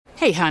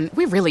Hey, hon,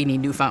 we really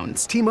need new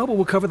phones. T-Mobile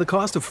will cover the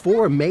cost of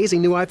 4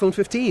 amazing new iPhone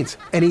 15s,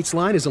 and each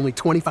line is only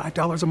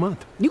 $25 a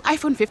month. New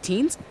iPhone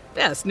 15s?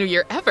 Best new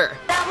year ever.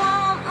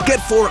 Get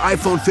 4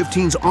 iPhone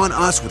 15s on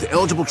us with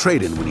eligible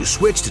trade-in when you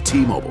switch to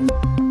T-Mobile.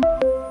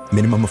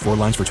 Minimum of 4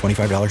 lines for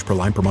 $25 per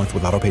line per month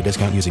with autopay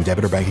discount using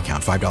debit or bank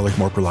account. $5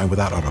 more per line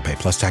without autopay,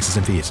 plus taxes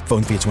and fees.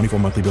 Phone fee at 24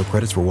 monthly bill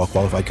credits for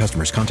well-qualified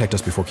customers. Contact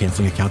us before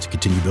canceling account to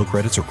continue bill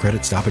credits or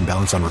credit stop and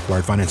balance on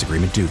required finance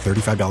agreement due.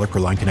 $35 per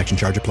line connection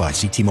charge applies.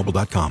 See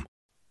T-Mobile.com.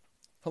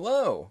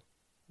 Hello.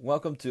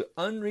 Welcome to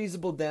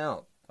Unreasonable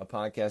Doubt, a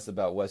podcast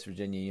about West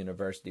Virginia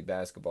University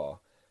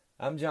basketball.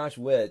 I'm Josh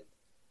Witt.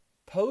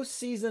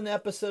 Postseason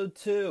episode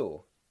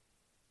 2.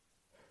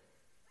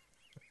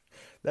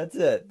 That's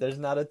it. There's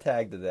not a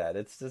tag to that.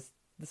 It's just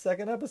the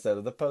second episode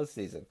of the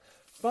postseason.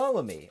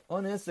 Follow me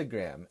on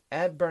Instagram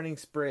at Burning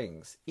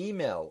Springs.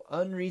 Email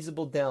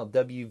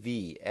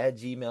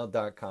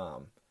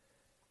unreasonabledoubtwv@gmail.com.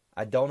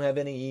 I don't have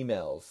any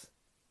emails,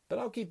 but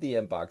I'll keep the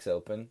inbox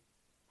open.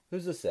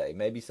 Who's to say?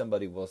 Maybe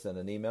somebody will send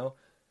an email.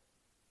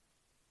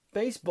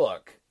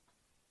 Facebook.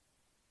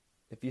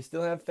 If you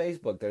still have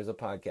Facebook, there's a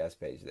podcast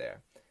page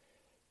there.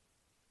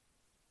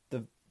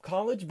 The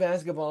college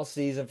basketball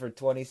season for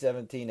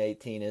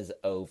 2017-18 is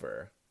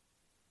over.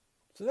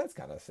 So that's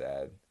kind of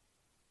sad.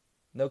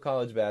 No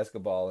college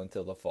basketball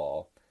until the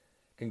fall.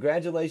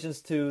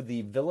 Congratulations to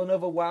the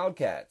Villanova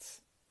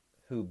Wildcats,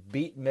 who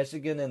beat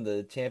Michigan in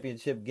the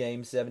championship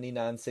game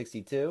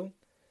 79-62.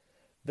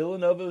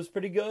 Villanova was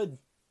pretty good.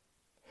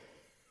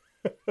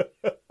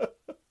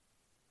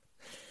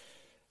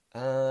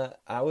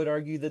 I would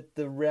argue that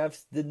the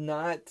refs did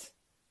not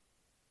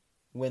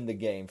win the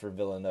game for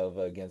Villanova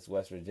against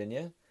West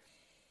Virginia.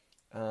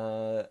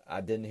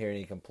 I didn't hear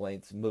any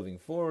complaints moving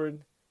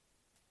forward.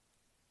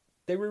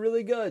 They were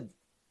really good.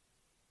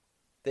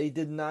 They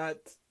did not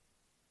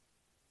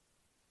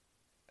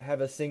have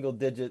a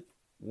single-digit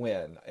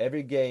win.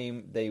 Every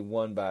game they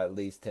won by at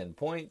least 10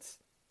 points.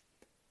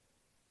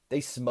 They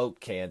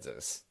smoked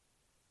Kansas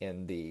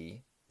in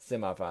the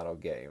semifinal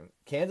game.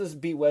 Kansas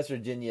beat West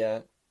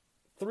Virginia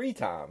 3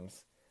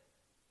 times.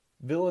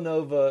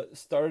 Villanova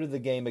started the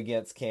game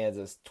against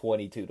Kansas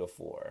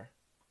 22-4.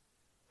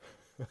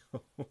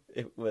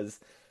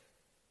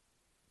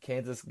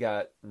 Kansas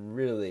got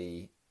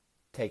really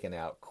taken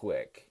out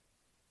quick.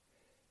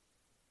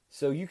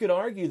 So you could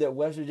argue that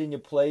West Virginia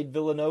played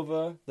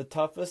Villanova the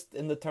toughest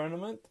in the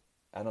tournament.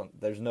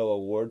 There's no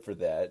award for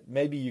that.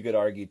 Maybe you could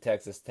argue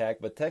Texas Tech,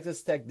 but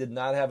Texas Tech did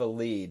not have a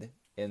lead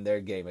in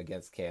their game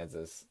against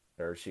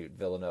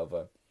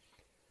Villanova.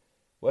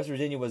 West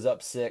Virginia was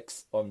up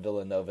 6 on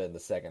Villanova in the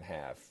second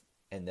half,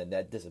 and then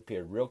that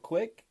disappeared real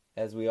quick,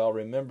 as we all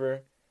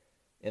remember.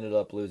 Ended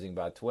up losing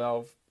by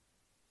 12.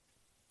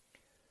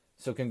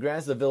 So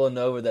congrats to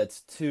Villanova.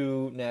 That's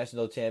 2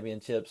 national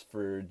championships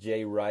for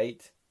Jay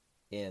Wright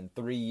in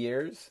 3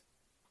 years.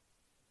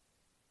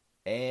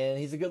 And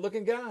he's a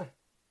good-looking guy.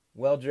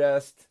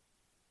 Well-dressed,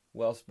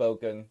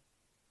 well-spoken,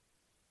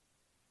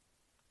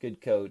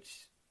 good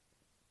coach,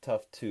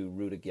 tough to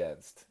root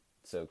against.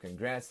 So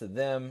congrats to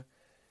them.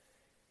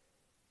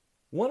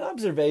 One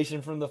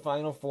observation from the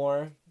Final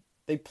Four,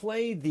 they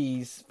play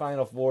these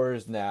Final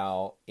Fours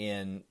now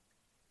in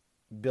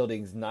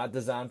buildings not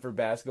designed for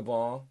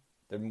basketball.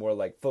 They're more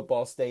like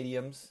football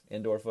stadiums,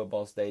 indoor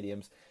football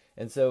stadiums.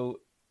 And so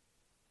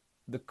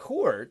the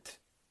court,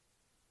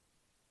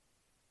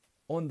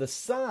 on the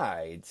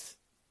sides,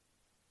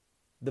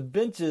 the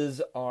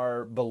benches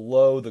are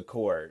below the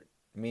court,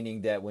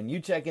 meaning that when you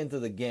check into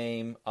the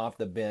game off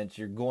the bench,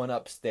 you're going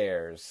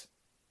upstairs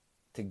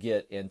to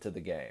get into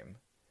the game,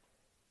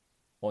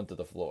 onto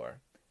the floor.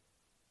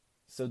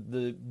 So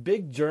the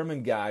big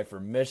German guy for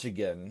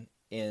Michigan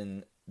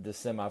in the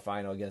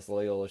semifinal against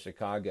Loyola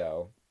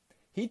Chicago,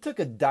 he took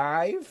a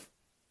dive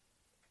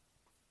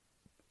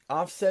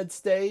off said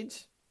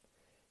stage.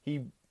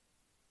 He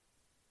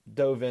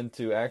dove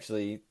into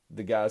actually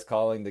the guys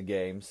calling the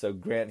game. So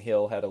Grant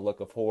Hill had a look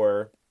of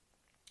horror.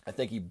 I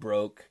think he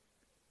broke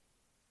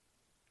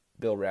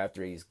Bill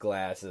Raftery's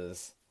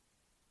glasses.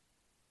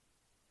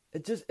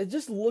 It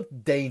just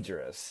looked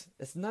dangerous.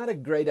 It's not a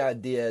great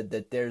idea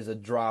that there's a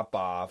drop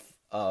off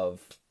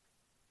of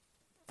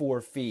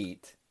 4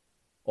 feet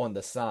on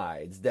the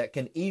sides that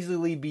can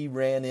easily be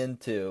ran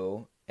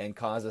into and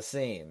cause a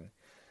scene.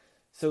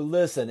 So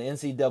listen,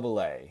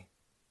 NCAA,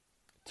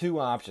 2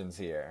 options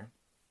here.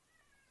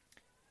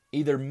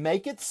 Either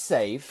make it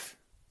safe,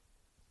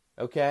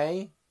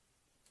 okay,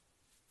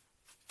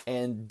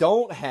 and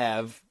don't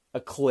have a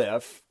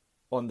cliff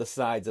on the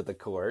sides of the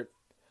court,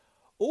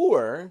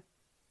 or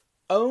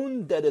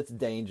own that it's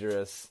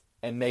dangerous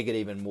and make it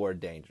even more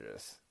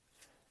dangerous.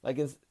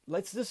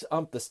 Let's just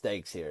ump the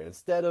stakes here.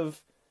 Instead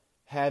of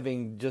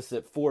having just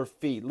at 4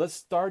 feet, let's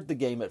start the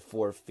game at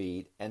 4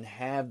 feet and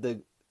have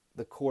the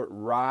court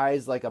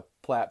rise like a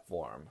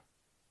platform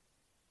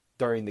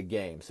during the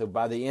game. So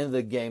by the end of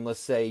the game,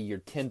 let's say you're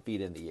 10 feet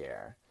in the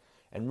air,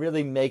 and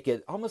really make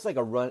it almost like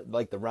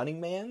like The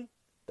Running Man.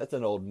 That's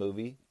an old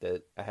movie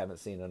that I haven't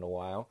seen in a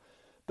while.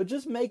 But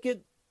just make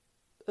it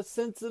a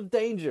sense of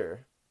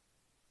danger.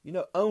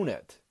 own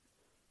it.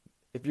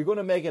 If you're going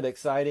to make it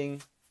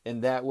exciting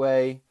in that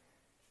way,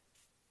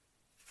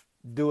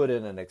 do it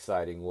in an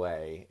exciting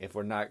way if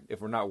we're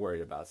not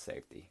worried about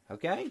safety,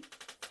 okay?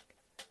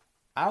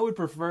 I would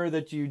prefer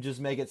that you just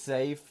make it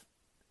safe,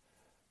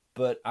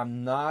 but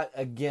I'm not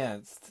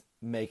against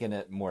making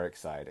it more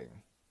exciting.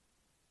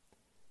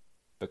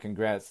 But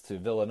congrats to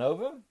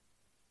Villanova.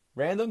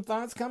 Random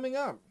thoughts coming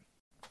up.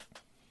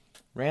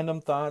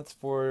 Random thoughts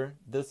for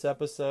this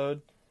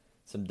episode.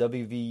 Some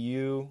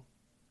WVU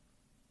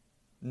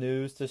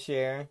news to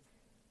share.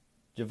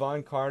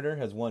 Javon Carter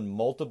has won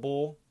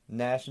multiple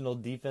National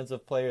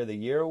Defensive Player of the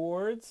Year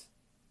awards.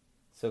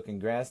 So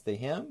congrats to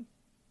him.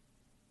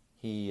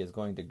 He is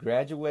going to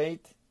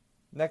graduate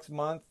next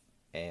month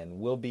and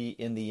will be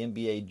in the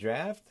NBA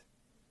Draft.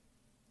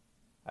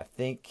 I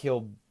think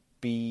he'll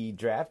be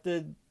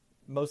drafted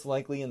most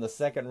likely in the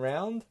second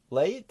round,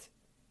 late.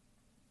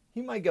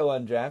 He might go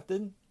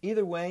undrafted.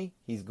 Either way,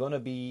 he's going to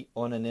be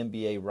on an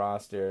NBA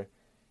roster,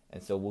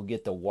 and so we'll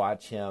get to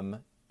watch him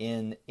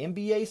in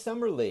NBA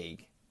Summer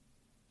League,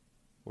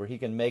 where he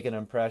can make an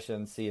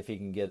impression, see if he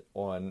can get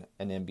on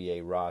an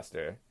NBA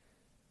roster.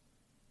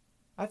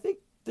 I think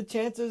the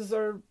chances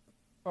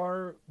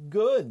are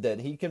good that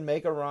he can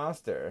make a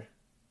roster.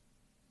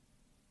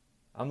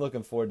 I'm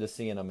looking forward to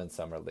seeing him in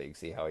Summer League,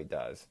 see how he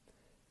does.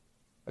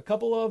 A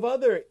couple of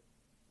other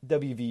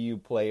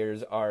WVU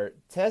players are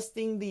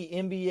testing the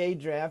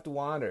NBA draft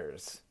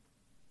waters.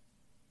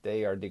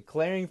 They are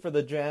declaring for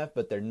the draft,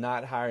 but they're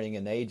not hiring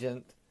an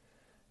agent.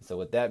 So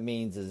what that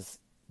means is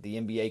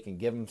the NBA can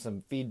give them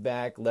some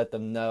feedback, let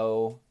them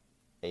know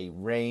a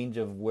range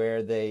of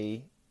where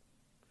they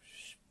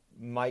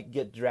might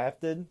get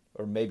drafted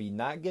or maybe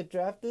not get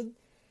drafted.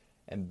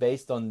 And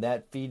based on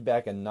that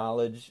feedback and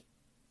knowledge,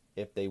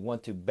 if they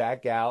want to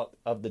back out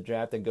of the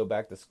draft and go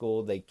back to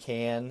school, they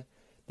can.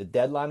 The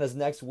deadline is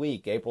next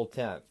week, April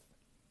 10th.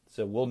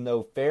 So we'll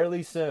know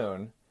fairly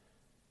soon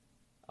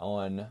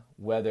on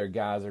whether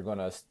guys are going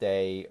to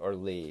stay or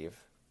leave.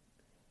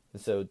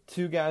 And so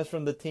 2 guys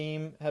from the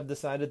team have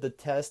decided to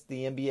test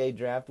the NBA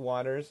draft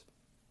waters.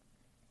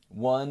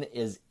 One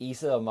is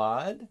Issa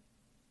Ahmad.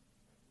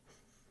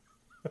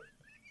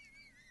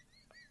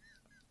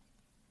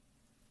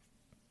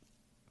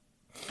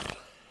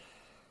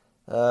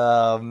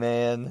 Oh,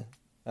 man.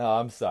 Oh,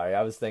 I'm sorry.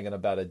 I was thinking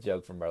about a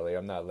joke from earlier.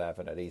 I'm not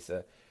laughing at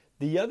Issa.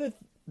 The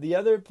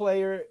other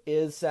player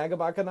is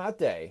Sagaba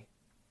Konate.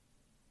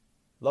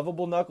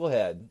 Lovable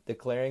knucklehead,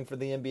 declaring for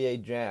the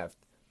NBA draft.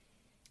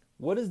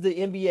 What is the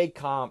NBA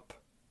comp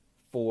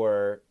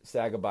for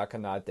Sagaba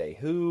Konate?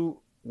 Who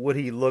would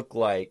he look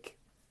like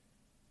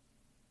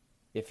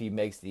if he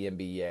makes the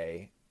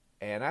NBA?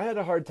 And I had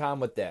a hard time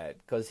with that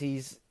because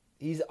he's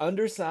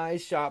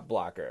undersized shot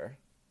blocker.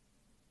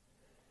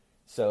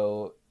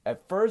 So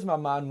at first my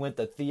mind went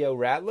to Theo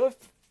Ratliff,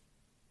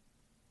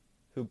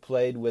 who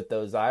played with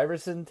those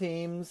Iverson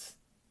teams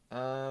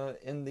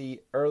in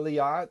the early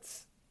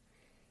aughts.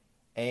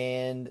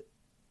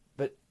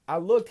 But I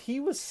looked, he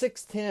was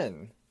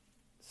 6'10".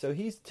 So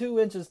he's 2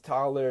 inches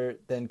taller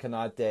than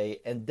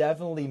Konate and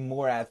definitely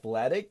more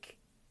athletic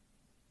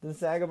than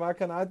Sagaba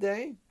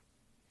Konate.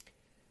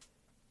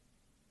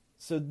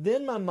 So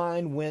then my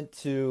mind went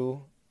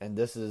to, and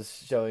this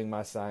is showing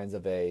my signs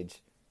of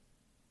age,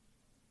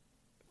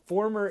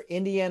 former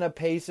Indiana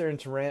Pacer and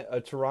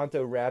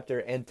Toronto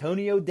Raptor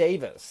Antonio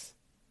Davis.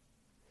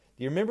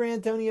 Do you remember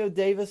Antonio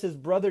Davis? His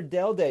brother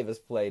Dell Davis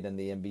played in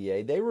the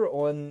NBA. They were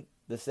on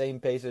the same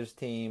Pacers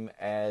team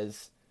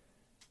as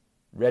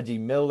Reggie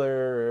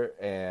Miller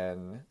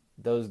and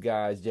those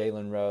guys,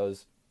 Jalen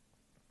Rose.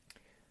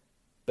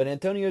 But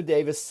Antonio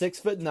Davis,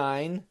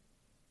 6'9",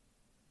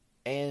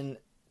 and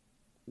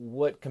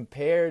what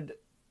compared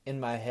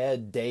in my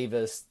head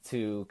Davis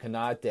to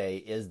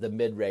Konate is the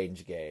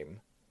mid-range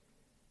game.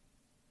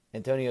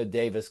 Antonio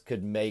Davis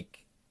could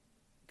make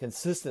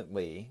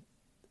consistently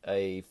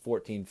a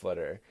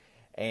 14-footer.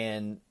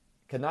 And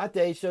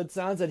Konate showed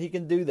signs that he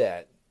can do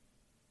that.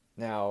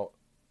 Now,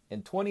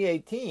 in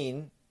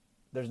 2018,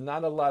 there's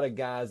not a lot of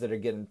guys that are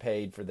getting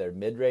paid for their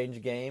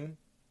mid-range game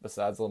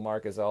besides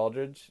LaMarcus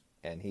Aldridge,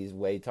 and he's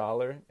way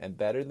taller and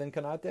better than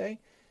Konate.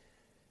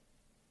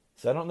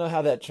 So I don't know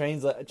how that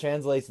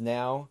translates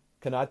now.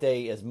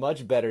 Konate is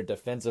much better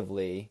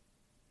defensively,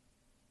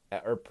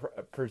 or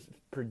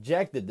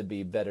projected to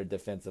be better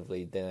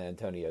defensively than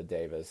Antonio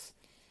Davis.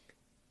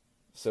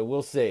 So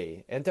we'll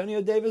see.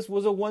 Antonio Davis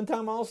was a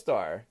one-time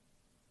All-Star.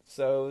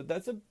 So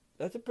that's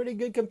a pretty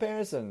good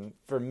comparison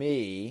for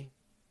me,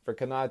 for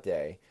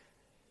Konate.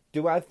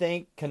 Do I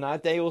think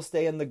Konate will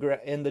stay in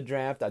the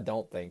draft? I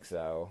don't think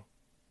so.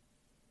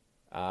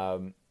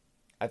 I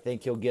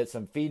think he'll get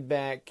some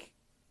feedback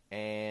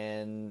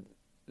and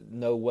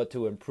know what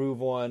to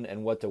improve on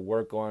and what to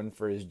work on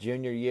for his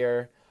junior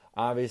year.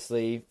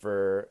 Obviously,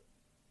 for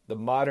the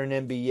modern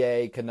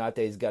NBA,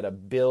 Konate's got to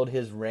build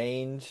his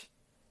range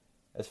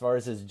as far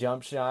as his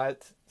jump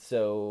shot.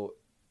 So,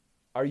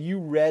 are you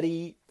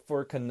ready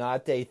for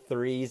Konate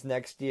threes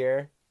next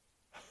year?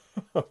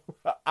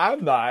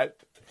 I'm not.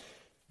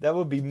 That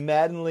would be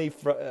maddeningly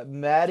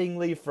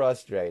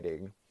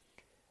frustrating.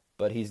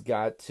 but he's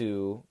got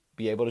to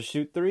be able to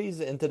shoot threes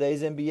in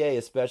today's NBA,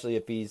 especially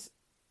if he's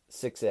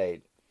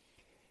 6'8".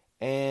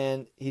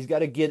 And he's got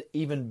to get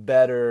even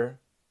better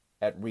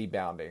at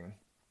rebounding.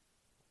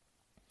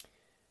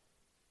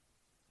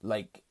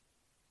 Like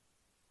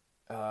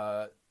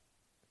Kenneth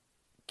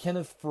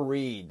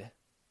Faried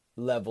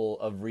level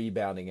of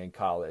rebounding in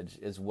college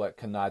is what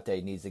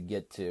Konate needs to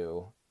get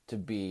to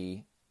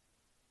be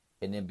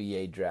an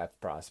NBA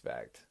draft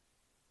prospect.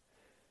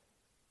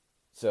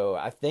 So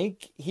I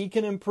think he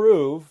can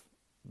improve,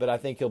 but I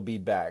think he'll be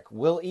back.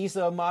 Will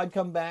Issa Ahmad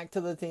come back to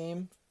the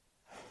team?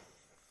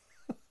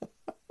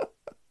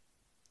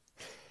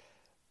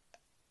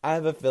 I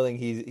have a feeling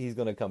he's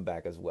going to come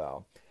back as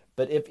well.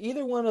 But if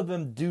either one of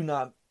them do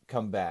not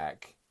come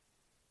back,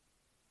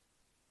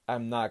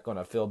 I'm not going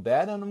to feel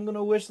bad, and I'm going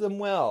to wish them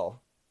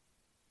well.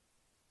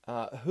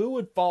 Who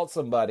would fault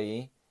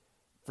somebody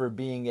for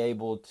being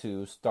able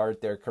to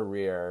start their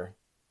career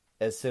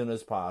as soon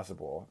as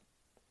possible?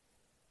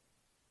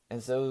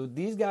 And so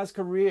these guys'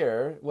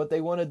 career, what they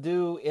want to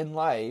do in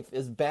life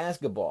is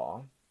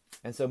basketball.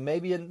 And so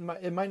maybe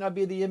it might not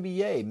be the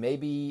NBA.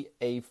 Maybe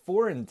a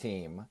foreign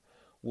team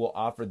will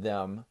offer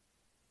them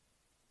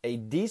a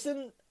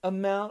decent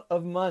amount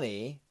of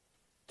money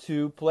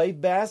to play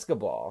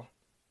basketball.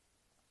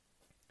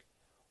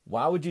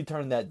 Why would you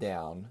turn that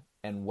down?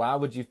 And why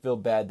would you feel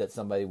bad that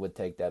somebody would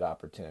take that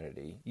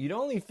opportunity? You'd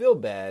only feel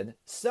bad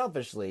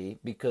selfishly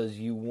because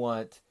you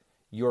want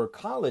your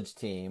college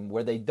team,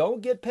 where they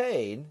don't get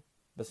paid,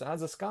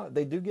 besides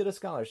they do get a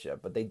scholarship,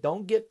 but they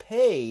don't get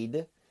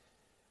paid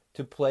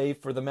to play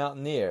for the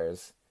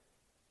Mountaineers.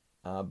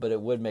 But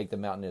it would make the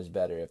Mountaineers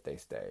better if they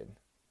stayed.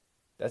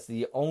 That's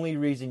the only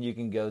reason you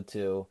can go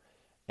to,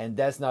 and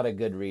that's not a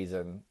good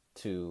reason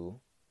to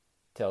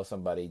tell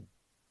somebody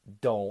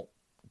don't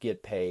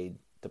get paid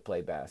to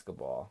play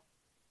basketball.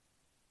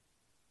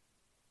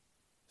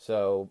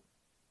 So,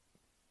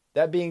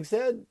 that being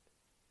said,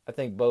 I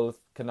think both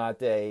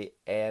Konate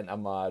and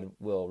Ahmad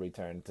will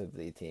return to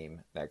the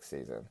team next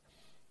season.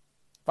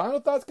 Final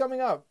thoughts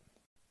coming up.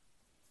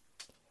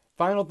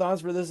 Final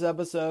thoughts for this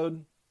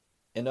episode.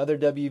 In other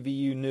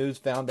WVU news,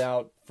 found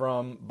out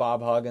from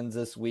Bob Huggins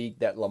this week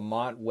that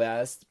Lamont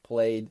West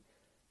played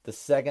the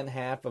second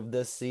half of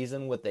this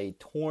season with a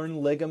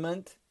torn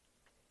ligament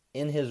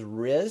in his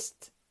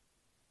wrist.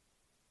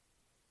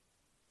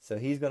 So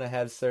he's going to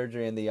have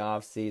surgery in the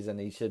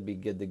offseason. He should be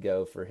good to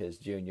go for his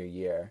junior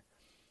year.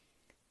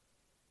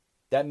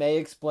 That may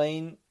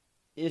explain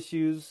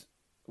issues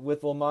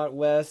with Lamont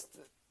West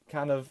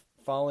kind of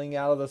falling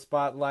out of the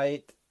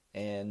spotlight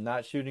and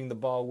not shooting the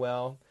ball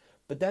well.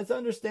 But that's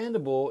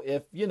understandable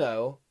if,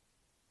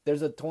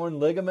 there's a torn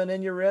ligament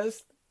in your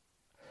wrist.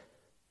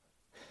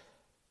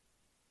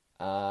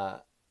 I'm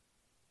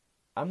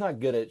not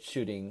good at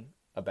shooting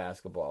a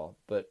basketball,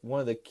 but one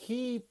of the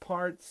key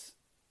parts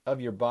of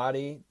your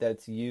body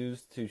that's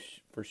used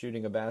for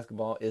shooting a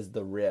basketball is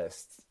the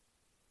wrist.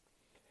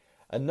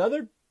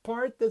 Another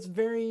part that's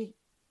very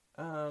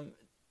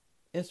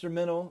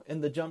instrumental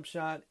in the jump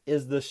shot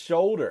is the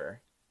shoulder.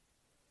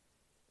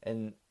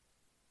 And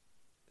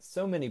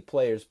so many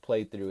players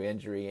play through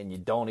injury and you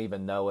don't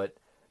even know it.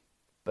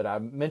 But I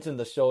mentioned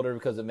the shoulder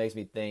because it makes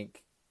me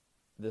think,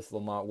 this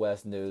Lamont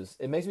West news,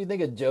 it makes me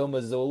think of Joe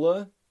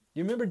Mazulla.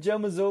 You remember Joe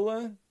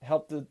Mazulla?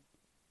 Helped the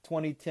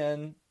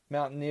 2010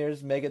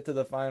 Mountaineers make it to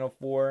the Final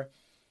Four.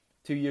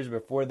 2 years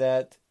before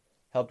that,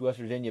 helped West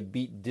Virginia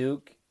beat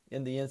Duke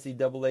in the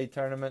NCAA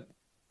tournament.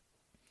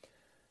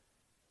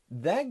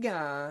 That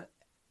guy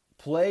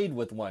played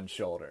with one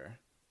shoulder,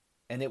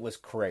 and it was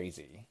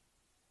crazy.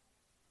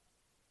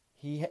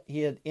 He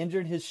had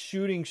injured his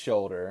shooting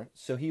shoulder,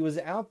 so he was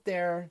out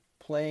there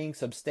playing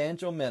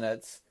substantial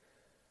minutes,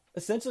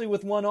 essentially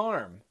with one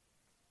arm,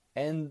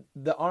 and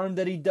the arm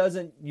that he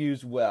doesn't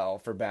use well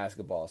for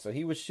basketball. So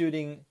he was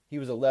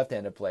a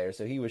left-handed player,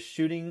 so he was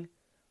shooting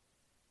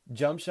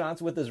jump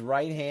shots with his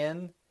right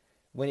hand.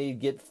 When he'd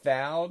get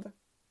fouled,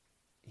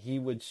 he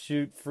would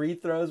shoot free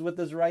throws with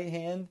his right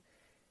hand.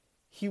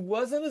 He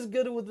wasn't as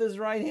good with his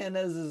right hand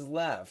as his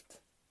left,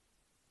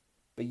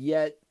 but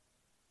yet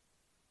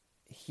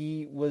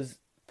he was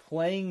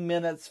playing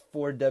minutes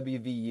for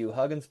WVU.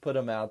 Huggins put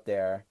him out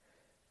there.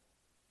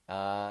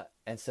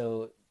 And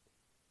so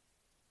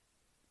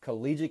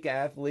collegiate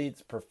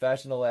athletes,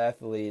 professional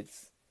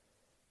athletes,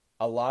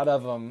 a lot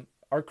of them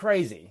are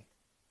crazy.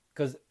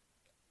 Because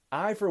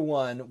I, for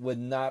one, would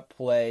not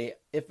play.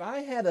 If I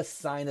had a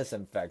sinus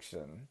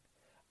infection,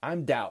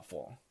 I'm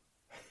doubtful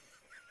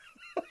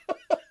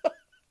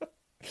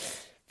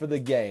for the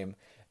game.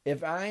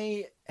 If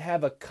I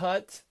have a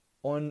cut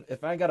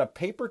if I got a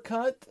paper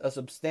cut, a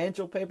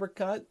substantial paper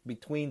cut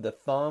between the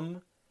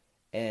thumb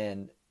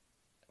and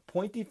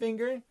pointy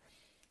finger,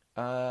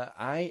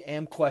 I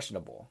am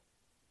questionable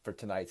for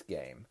tonight's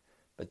game.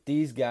 But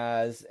these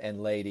guys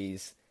and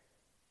ladies,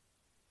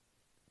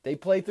 they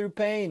play through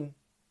pain.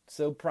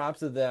 So props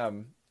to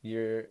them.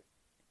 You're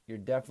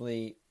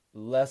definitely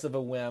less of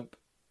a wimp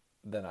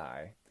than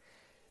I.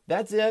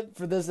 That's it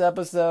for this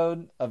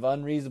episode of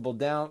Unreasonable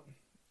Doubt.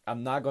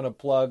 I'm not going to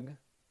plug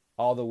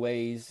all the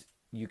ways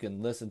you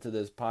can listen to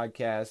this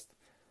podcast.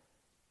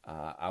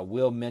 I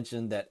will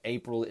mention that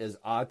April is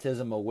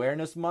Autism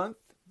Awareness Month,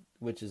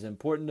 which is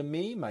important to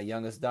me. My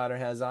youngest daughter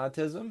has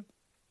autism.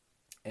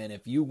 And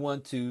if you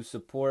want to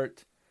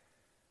support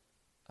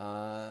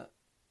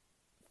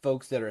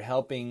folks that are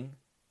helping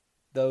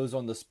those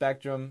on the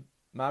spectrum,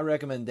 my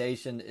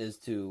recommendation is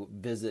to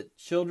visit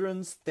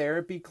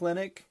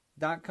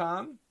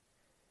childrenstherapyclinic.com.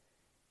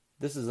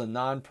 This is a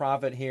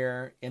nonprofit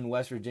here in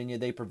West Virginia.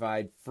 They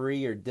provide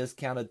free or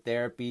discounted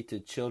therapy to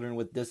children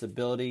with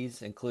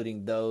disabilities,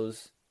 including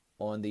those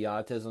on the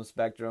autism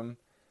spectrum.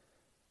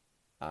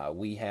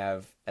 We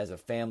have, as a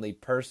family,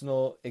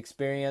 personal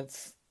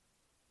experience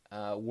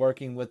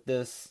working with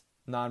this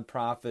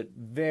nonprofit.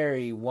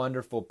 Very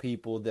wonderful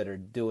people that are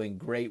doing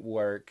great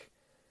work.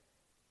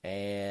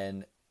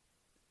 And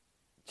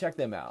check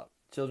them out,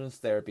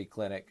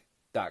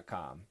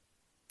 childrenstherapyclinic.com.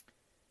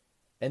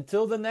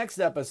 Until the next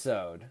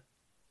episode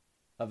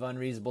of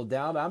Unreasonable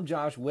Doubt, I'm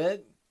Josh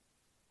Witt.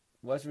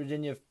 West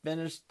Virginia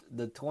finished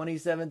the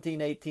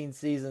 2017-18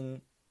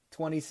 season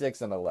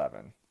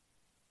 26-11.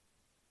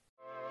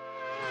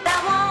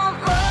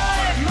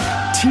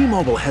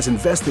 T-Mobile has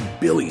invested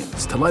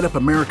billions to light up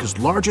America's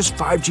largest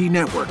 5G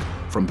network,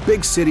 from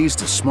big cities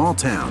to small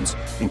towns,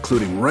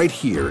 including right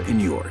here in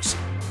yours.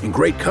 And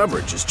great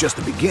coverage is just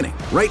the beginning.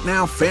 Right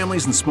now,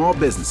 families and small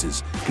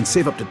businesses can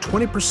save up to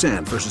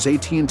 20% versus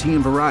AT&T and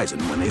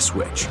Verizon when they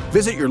switch.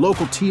 Visit your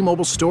local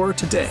T-Mobile store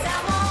today.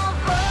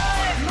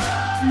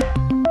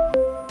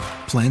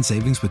 Plan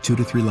savings with 2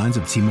 to 3 lines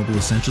of T-Mobile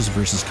Essentials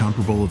versus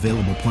comparable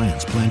available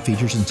plans. Plan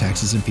features and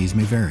taxes and fees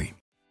may vary.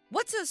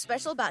 What's so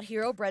special about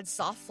Hero Bread's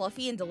soft,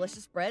 fluffy, and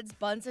delicious breads,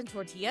 buns, and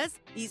tortillas?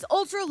 These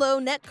ultra-low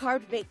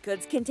net-carb baked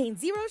goods contain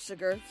 0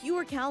 sugar,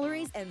 fewer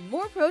calories, and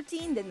more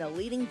protein than the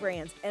leading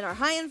brands, and are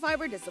high in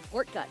fiber to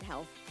support gut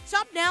health.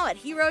 Shop now at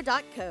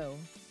Hero.co.